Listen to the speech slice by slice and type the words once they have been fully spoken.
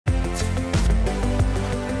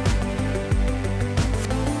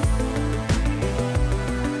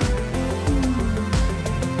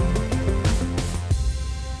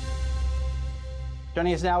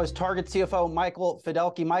Joining us now is Target CFO Michael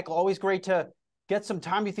Fiddelke. Michael, always great to get some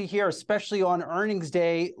time with you here, especially on earnings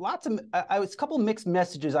day. Lots of, a couple of mixed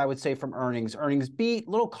messages, I would say, from earnings. Earnings beat, a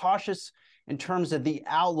little cautious in terms of the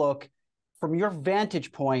outlook. From your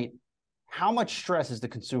vantage point, how much stress is the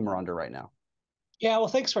consumer under right now? Yeah, well,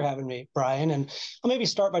 thanks for having me, Brian. And I'll maybe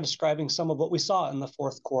start by describing some of what we saw in the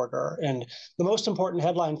fourth quarter. And the most important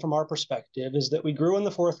headline from our perspective is that we grew in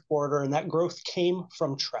the fourth quarter, and that growth came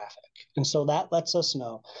from traffic. And so that lets us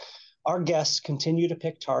know our guests continue to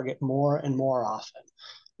pick Target more and more often.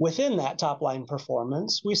 Within that top line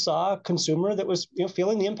performance, we saw a consumer that was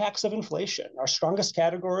feeling the impacts of inflation. Our strongest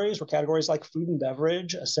categories were categories like food and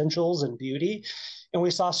beverage, essentials, and beauty. And we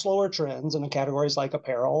saw slower trends in the categories like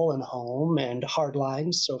apparel and home and hard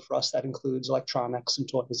lines. So for us, that includes electronics and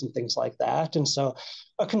toys and things like that. And so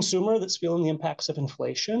a consumer that's feeling the impacts of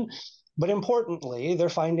inflation. But importantly, they're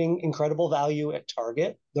finding incredible value at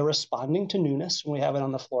Target. They're responding to newness when we have it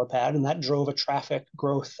on the floor pad, and that drove a traffic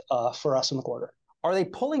growth for us in the quarter. Are they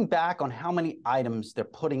pulling back on how many items they're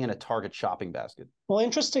putting in a Target shopping basket? Well,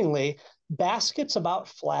 interestingly, basket's about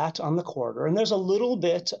flat on the quarter, and there's a little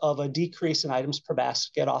bit of a decrease in items per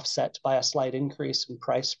basket offset by a slight increase in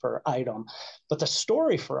price per item. But the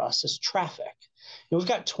story for us is traffic. We've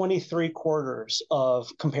got 23 quarters of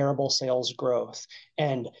comparable sales growth,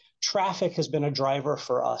 and traffic has been a driver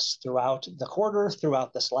for us throughout the quarter,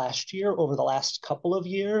 throughout this last year, over the last couple of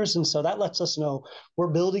years. And so that lets us know we're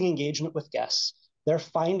building engagement with guests. They're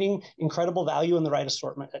finding incredible value in the right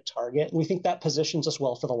assortment at Target, and we think that positions us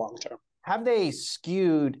well for the long term. Have they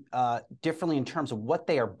skewed differently in terms of what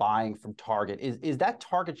they are buying from Target? Is that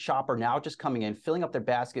Target shopper now just coming in, filling up their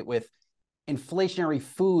basket with inflationary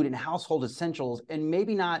food and household essentials, and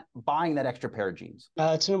maybe not buying that extra pair of jeans?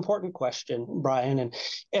 It's an important question, Brian. And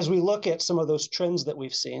as we look at some of those trends that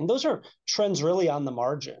we've seen, those are trends really on the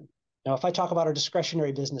margin. Now, if I talk about our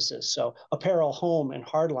discretionary businesses, so apparel, home, and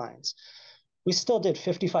hard lines, we still did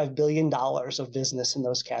 $55 billion of business in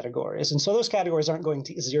those categories. And so those categories aren't going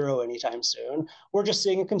to zero anytime soon. We're just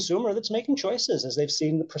seeing a consumer that's making choices as they've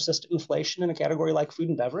seen the persistent inflation in a category like food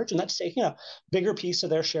and beverage, and that's taking a bigger piece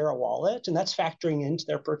of their share of wallet, and that's factoring into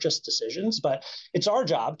their purchase decisions. But it's our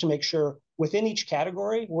job to make sure within each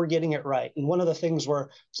category, we're getting it right. And one of the things we're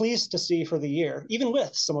pleased to see for the year, even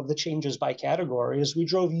with some of the changes by category, is we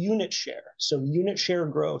drove unit share. So unit share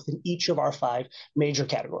growth in each of our 5 major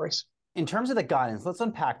categories. In terms of the guidance, let's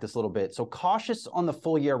unpack this a little bit. So cautious on the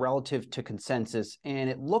full year relative to consensus, and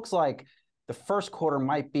it looks like the first quarter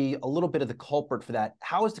might be a little bit of the culprit for that.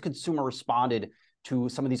 How has the consumer responded to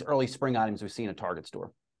some of these early spring items we've seen at Target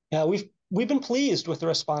store? Yeah, we've been pleased with the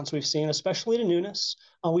response we've seen, especially to newness.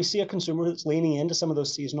 We see a consumer that's leaning into some of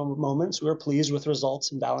those seasonal moments. We were pleased with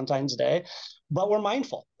results in Valentine's Day, but we're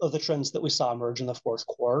mindful of the trends that we saw emerge in the fourth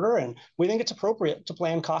quarter, and we think it's appropriate to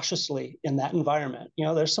plan cautiously in that environment.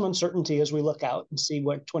 There's some uncertainty as we look out and see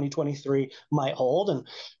what 2023 might hold, and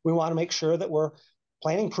we want to make sure that we're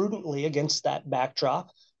planning prudently against that backdrop.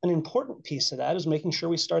 An important piece of that is making sure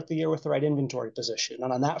we start the year with the right inventory position.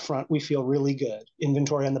 And on that front, we feel really good.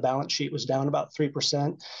 Inventory on the balance sheet was down about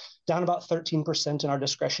 3%, down about 13% in our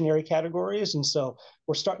discretionary categories. And so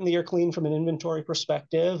we're starting the year clean from an inventory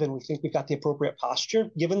perspective, and we think we've got the appropriate posture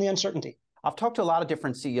given the uncertainty. I've talked to a lot of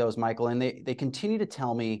different CEOs, Michael, and they continue to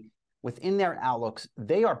tell me within their outlooks,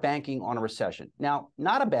 they are banking on a recession. Now,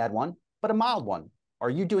 not a bad one, but a mild one. Are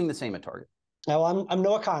you doing the same at Target? Now, I'm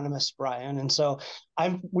no economist, Brian, and so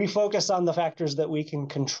we focus on the factors that we can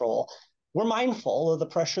control. We're mindful of the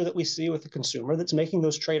pressure that we see with the consumer that's making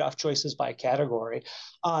those trade-off choices by category,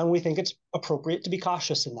 and we think it's appropriate to be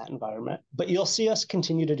cautious in that environment. But you'll see us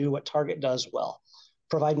continue to do what Target does well.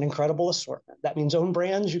 Provide an incredible assortment. That means own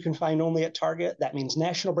brands you can find only at Target. That means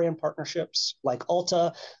national brand partnerships like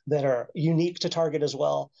Ulta that are unique to Target as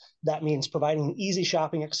well. That means providing an easy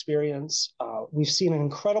shopping experience. We've seen an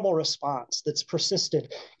incredible response that's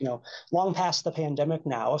persisted, long past the pandemic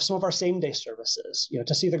now, of some of our same-day services,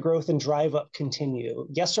 to see the growth and Drive Up continue.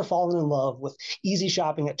 Guests are falling in love with easy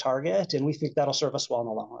shopping at Target, and we think that'll serve us well in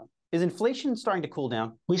the long run. Is inflation starting to cool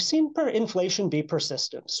down? We've seen inflation be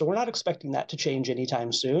persistent, so we're not expecting that to change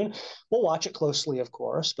anytime soon. We'll watch it closely, of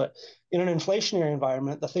course, but in an inflationary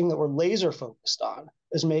environment, the thing that we're laser focused on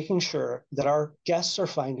is making sure that our guests are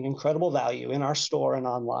finding incredible value in our store and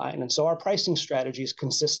online. And so our pricing strategy is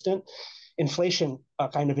consistent. Inflation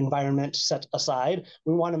kind of environment set aside,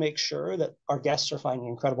 we want to make sure that our guests are finding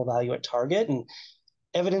incredible value at Target. And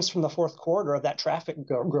evidence from the fourth quarter of that traffic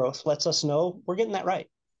growth lets us know we're getting that right.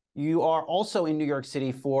 You are also in New York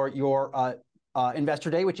City for your Investor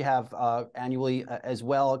Day, which you have annually as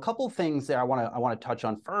well. A couple of things that I want to touch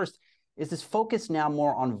on. First, is this focus now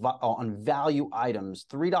more on value items,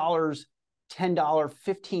 $3, $10,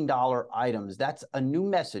 $15 items? That's a new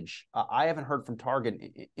message. I haven't heard from Target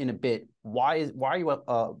in a bit. Why are you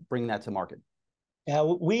bringing that to market? Yeah,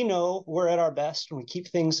 we know we're at our best when we keep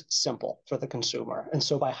things simple for the consumer. And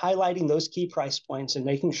so by highlighting those key price points and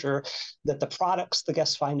making sure that the products the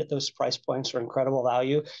guests find at those price points are incredible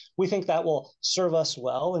value, we think that will serve us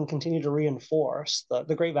well and continue to reinforce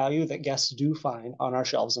the great value that guests do find on our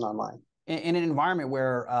shelves and online. In an environment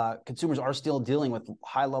where consumers are still dealing with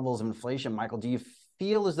high levels of inflation, Michael, do you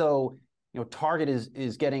feel as though Target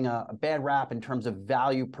is getting a bad rap in terms of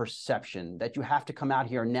value perception, that you have to come out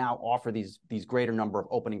here and now offer these greater number of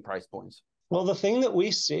opening price points? Well, the thing that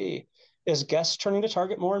we see is guests turning to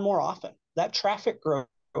Target more and more often. That traffic growth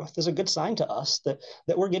is a good sign to us that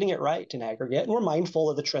we're getting it right in aggregate, and we're mindful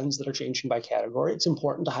of the trends that are changing by category. It's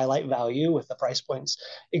important to highlight value with the price points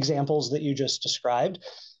examples that you just described,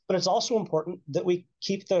 but it's also important that we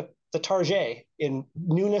keep the Target in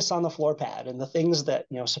newness on the floor pad and the things that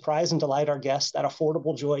surprise and delight our guests, that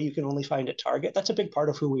affordable joy you can only find at Target. That's a big part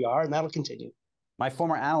of who we are, and that'll continue. My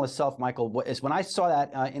former analyst self, Michael, is when I saw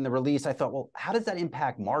that in the release, I thought, well, how does that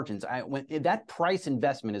impact margins? When that price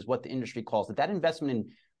investment is what the industry calls it, that investment in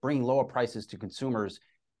bringing lower prices to consumers,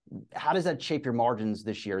 how does that shape your margins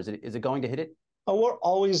this year? Is it going to hit it? We're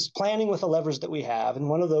always planning with the levers that we have, and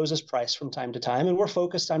one of those is price from time to time, and we're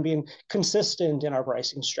focused on being consistent in our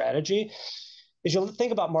pricing strategy. As you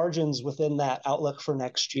think about margins within that outlook for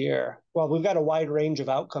next year, well, we've got a wide range of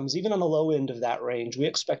outcomes. Even on the low end of that range, we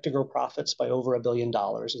expect to grow profits by over $1 billion.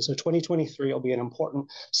 And so 2023 will be an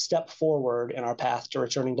important step forward in our path to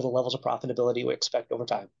returning to the levels of profitability we expect over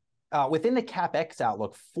time. Within the CapEx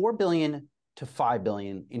outlook, $4 billion to $5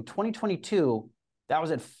 billion. In 2022, that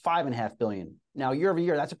was at $5.5 billion. Now, year over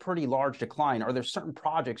year, that's a pretty large decline. Are there certain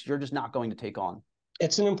projects you're just not going to take on?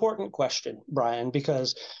 It's an important question, Brian,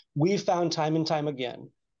 because we've found time and time again,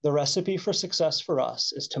 the recipe for success for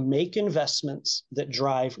us is to make investments that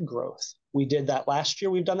drive growth. We did that last year.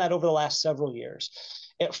 We've done that over the last several years.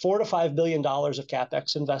 At $4 to $5 billion of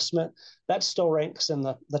CapEx investment, that still ranks in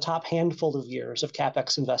the top handful of years of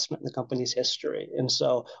CapEx investment in the company's history. And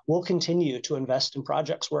so we'll continue to invest in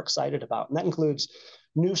projects we're excited about. And that includes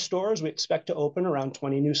new stores. We expect to open around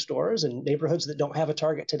 20 new stores in neighborhoods that don't have a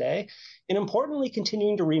Target today. And importantly,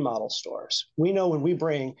 continuing to remodel stores. We know when we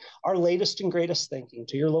bring our latest and greatest thinking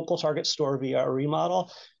to your local Target store via a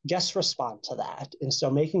remodel, guests respond to that. And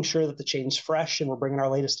so making sure that the chain's fresh and we're bringing our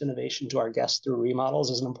latest innovation to our guests through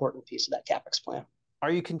remodels is an important piece of that CapEx plan.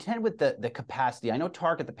 Are you content with the capacity? I know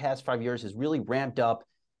Target the past 5 years has really ramped up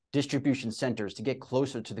distribution centers to get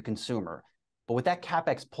closer to the consumer. But with that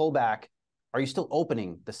CapEx pullback, are you still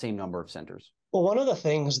opening the same number of centers? Well, one of the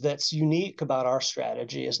things that's unique about our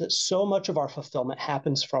strategy is that so much of our fulfillment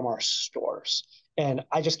happens from our stores. And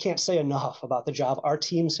I just can't say enough about the job our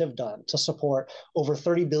teams have done to support over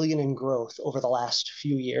 $30 billion in growth over the last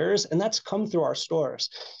few years. And that's come through our stores.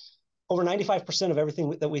 Over 95% of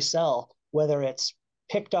everything that we sell, whether it's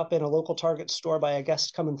picked up in a local Target store by a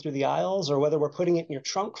guest coming through the aisles, or whether we're putting it in your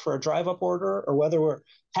trunk for a drive-up order, or whether we're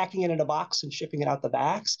packing it in a box and shipping it out the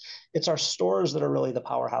backs, it's our stores that are really the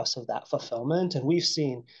powerhouse of that fulfillment. And we've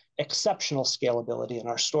seen exceptional scalability in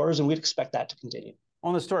our stores, and we'd expect that to continue.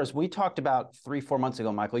 On the stores, we talked about 3-4 months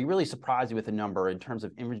ago, Michael, you really surprised me with the number in terms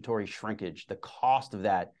of inventory shrinkage. The cost of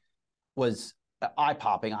that was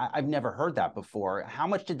eye-popping. I've never heard that before. How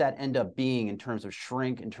much did that end up being in terms of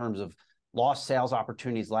shrink, in terms of lost sales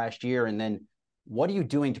opportunities last year? And then what are you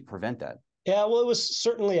doing to prevent that? Yeah, well, it was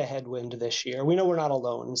certainly a headwind this year. We know we're not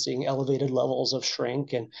alone in seeing elevated levels of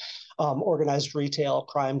shrink and organized retail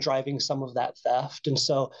crime driving some of that theft. And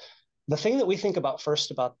so the thing that we think about first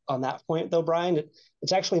about on that point, though, Brian,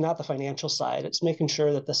 it's actually not the financial side. It's making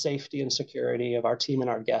sure that the safety and security of our team and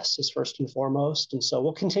our guests is first and foremost. And so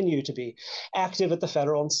we'll continue to be active at the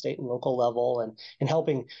federal and state and local level and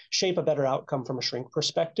helping shape a better outcome from a shrink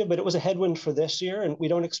perspective. But it was a headwind for this year, and we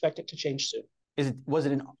don't expect it to change soon. Was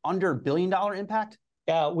it an under $1 billion impact?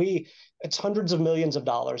 Yeah, it's hundreds of millions of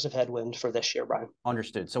dollars of headwind for this year, Brian.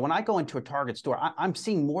 Understood. So when I go into a Target store, I'm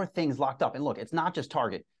seeing more things locked up. And look, it's not just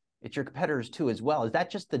Target. It's your competitors too as well. Is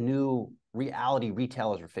that just the new reality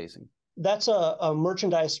retailers are facing? That's a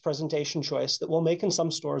merchandise presentation choice that we'll make in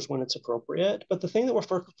some stores when it's appropriate. But the thing that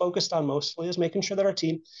we're focused on mostly is making sure that our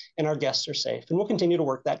team and our guests are safe. And we'll continue to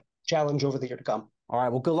work that challenge over the year to come. All right.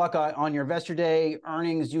 Well, good luck on your Investor Day,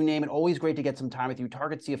 earnings, you name it. Always great to get some time with you.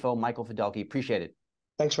 Target CFO Michael Fiddelke. Appreciate it.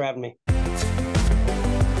 Thanks for having me.